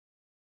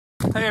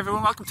Hey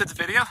everyone, welcome to the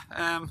video.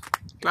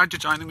 Glad you're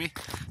joining me.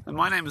 And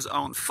my name is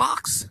Owen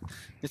Fox.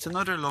 It's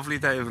another lovely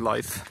day of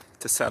life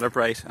to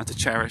celebrate and to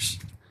cherish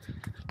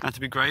and to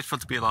be grateful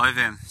to be alive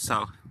in.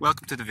 So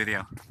welcome to the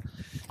video.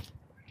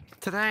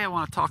 Today I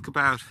want to talk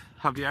about,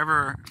 have you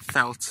ever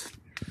felt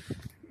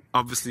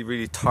obviously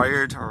really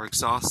tired or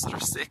exhausted or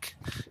sick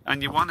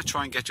and you want to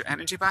try and get your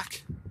energy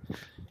back?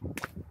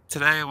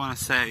 Today I want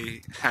to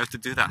say how to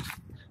do that,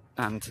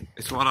 and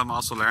it's what I'm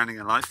also learning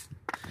in life,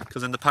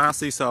 because in the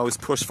past I used to always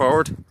push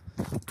forward,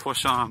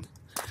 push on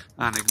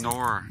and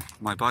ignore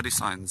my body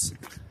signs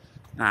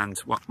and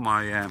what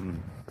my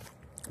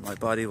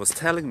body was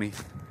telling me.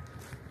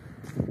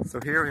 So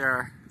here we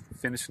are,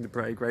 finishing the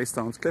Bray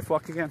Greystones cliff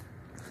walk again,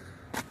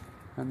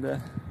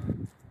 and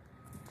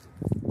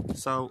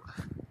so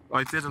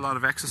I did a lot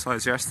of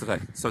exercise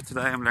yesterday, so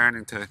today I'm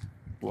learning to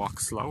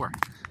walk slower,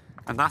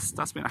 and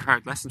that's been a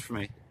hard lesson for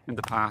me in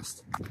the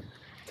past,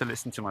 to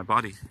listen to my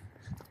body,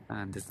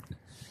 and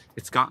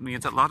it's got me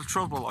into a lot of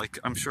trouble. Like,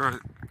 I'm sure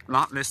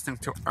not listening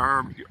to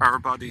our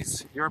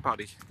bodies, your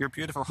body, your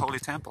beautiful holy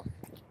temple,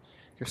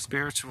 your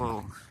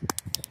spiritual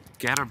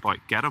ghetto bike.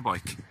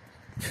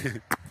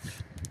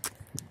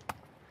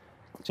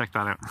 Check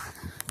that out.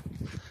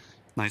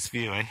 Nice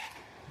view, eh?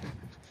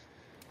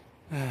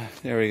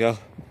 There we go.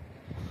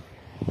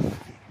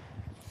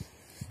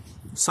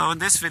 So in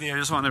this video I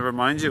just want to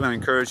remind you and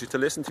encourage you to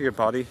listen to your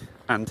body,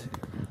 and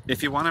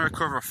if you want to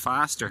recover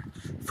faster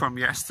from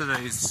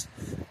yesterday's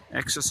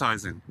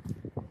exercising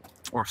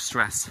or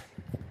stress,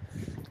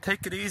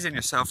 take it easy on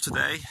yourself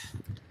today.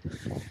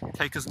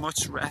 Take as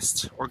much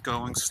rest or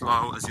going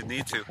slow as you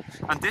need to,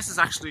 and this is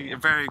actually a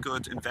very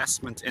good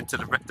investment into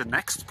the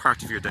next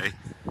part of your day,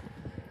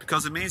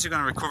 because it means you're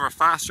going to recover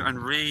faster and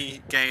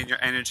regain your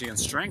energy and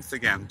strength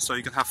again, so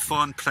you can have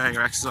fun, play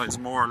or exercise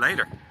more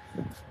later.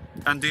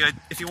 And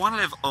if you want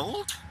to live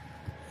old,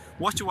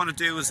 what you want to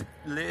do is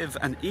live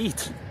and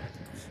eat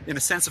in a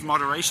sense of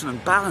moderation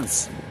and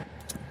balance.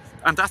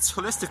 And that's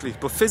holistically,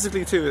 but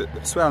physically too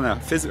as well now.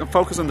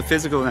 Focus on the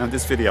physical now in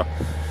this video.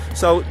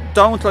 So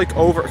don't like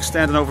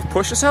overextend and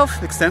overpush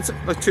yourself, extensive,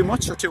 like too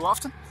much or too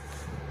often.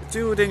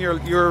 Do it in your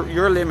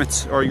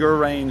limits or your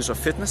range of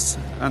fitness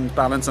and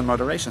balance and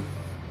moderation.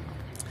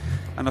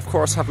 And of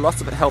course have lots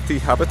of healthy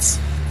habits,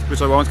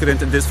 which I won't get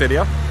into in this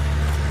video.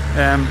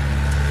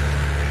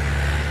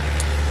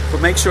 But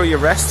make sure you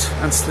rest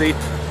and sleep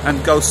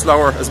and go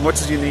slower as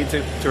much as you need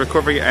to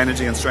recover your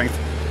energy and strength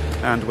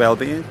and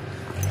well-being.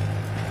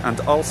 And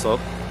also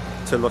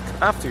to look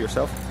after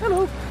yourself.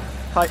 Hello.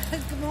 Hi.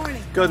 Good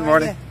morning. Good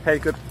morning. Hey,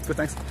 good,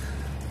 thanks.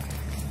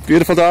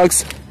 Beautiful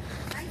dogs.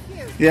 Thank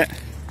you. Yeah.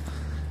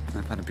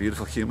 I've had a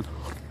beautiful human.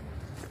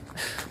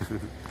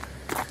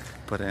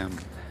 But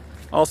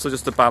also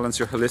just to balance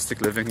your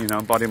holistic living, you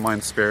know, body,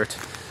 mind, spirit.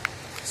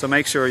 So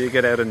make sure you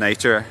get out in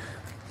nature,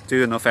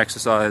 do enough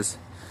exercise,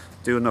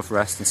 do enough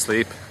rest and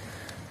sleep,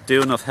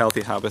 do enough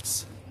healthy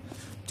habits,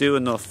 do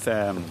enough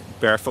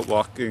barefoot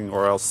walking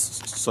or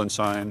else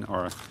sunshine,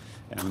 or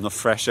enough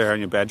fresh air in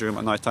your bedroom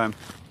at night time.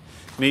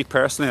 Me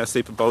personally, I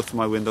sleep with both of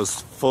my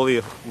windows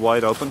fully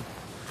wide open,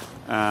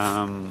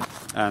 and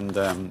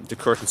the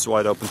curtains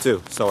wide open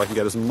too, so I can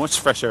get as much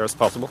fresh air as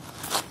possible.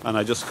 And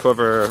I just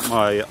cover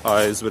my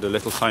eyes with a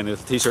little tiny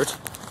little t-shirt,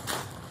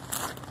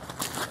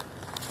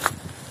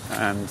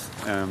 and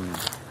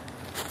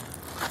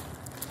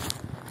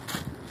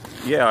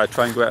yeah, I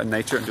try and go out in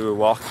nature and do a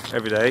walk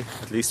every day,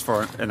 at least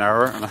for an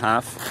hour and a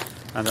half,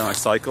 and then I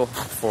cycle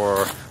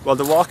for, well,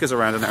 the walk is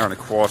around an hour and a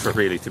quarter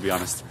really, to be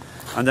honest,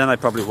 and then I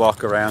probably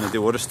walk around and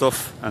do other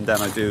stuff, and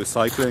then I do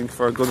cycling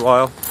for a good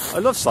while. I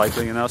love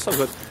cycling, you know, it's so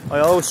good.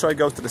 I always try to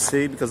go to the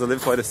sea because I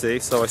live by the sea,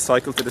 so I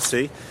cycle to the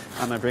sea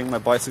and I bring my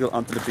bicycle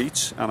onto the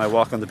beach and I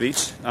walk on the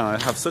beach, and I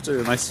have such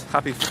a nice,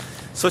 happy,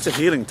 such a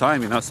healing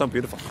time, you know, it's so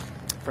beautiful,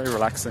 very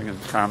relaxing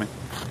and calming.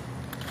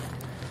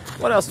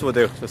 What else do I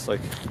do? Just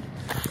like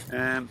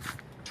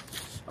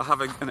I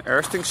have an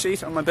earthing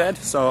sheet on my bed,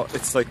 so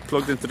it's like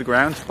plugged into the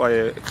ground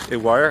by a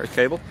wire, a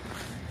cable.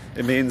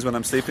 It means when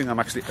I'm sleeping I'm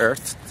actually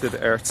earthed to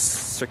the earth's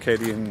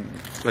circadian,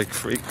 like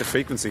the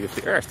frequency of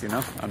the earth, you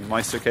know, and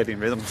my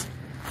circadian rhythms.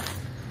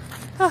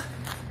 Oh,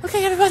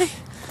 okay everybody,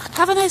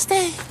 have a nice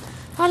day.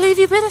 I'll leave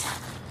you with it,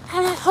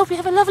 and I hope you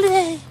have a lovely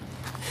day.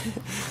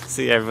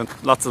 See you everyone,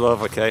 lots of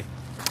love, okay?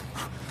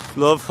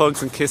 Love,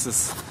 hugs and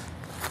kisses.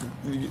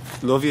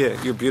 Love you,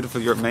 you're beautiful,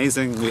 you're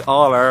amazing, we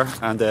all are,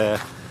 and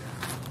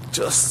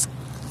just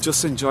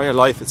enjoy your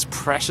life. It's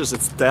precious,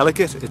 it's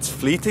delicate, it's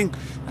fleeting,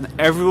 and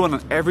everyone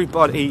and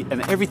everybody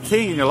and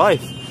everything in your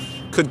life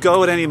could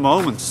go at any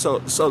moment.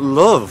 So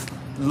love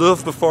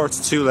before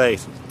it's too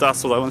late.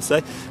 That's what I want to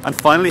say. And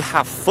finally,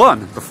 have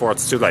fun before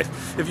it's too late.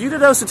 If you do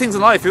those two things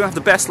in life, you're going to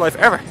have the best life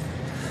ever.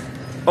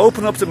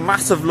 Open up to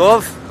massive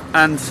love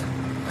and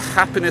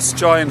happiness,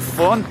 joy and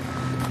fun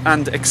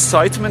and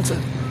excitement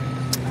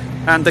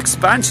and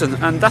expansion,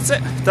 and that's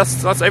it.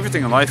 That's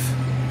everything in life.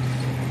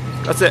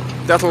 That's it.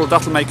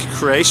 That'll make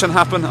creation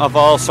happen of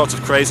all sorts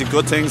of crazy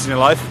good things in your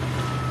life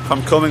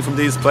from coming from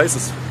these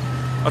places.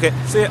 Okay,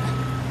 see ya.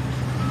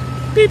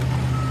 Beep.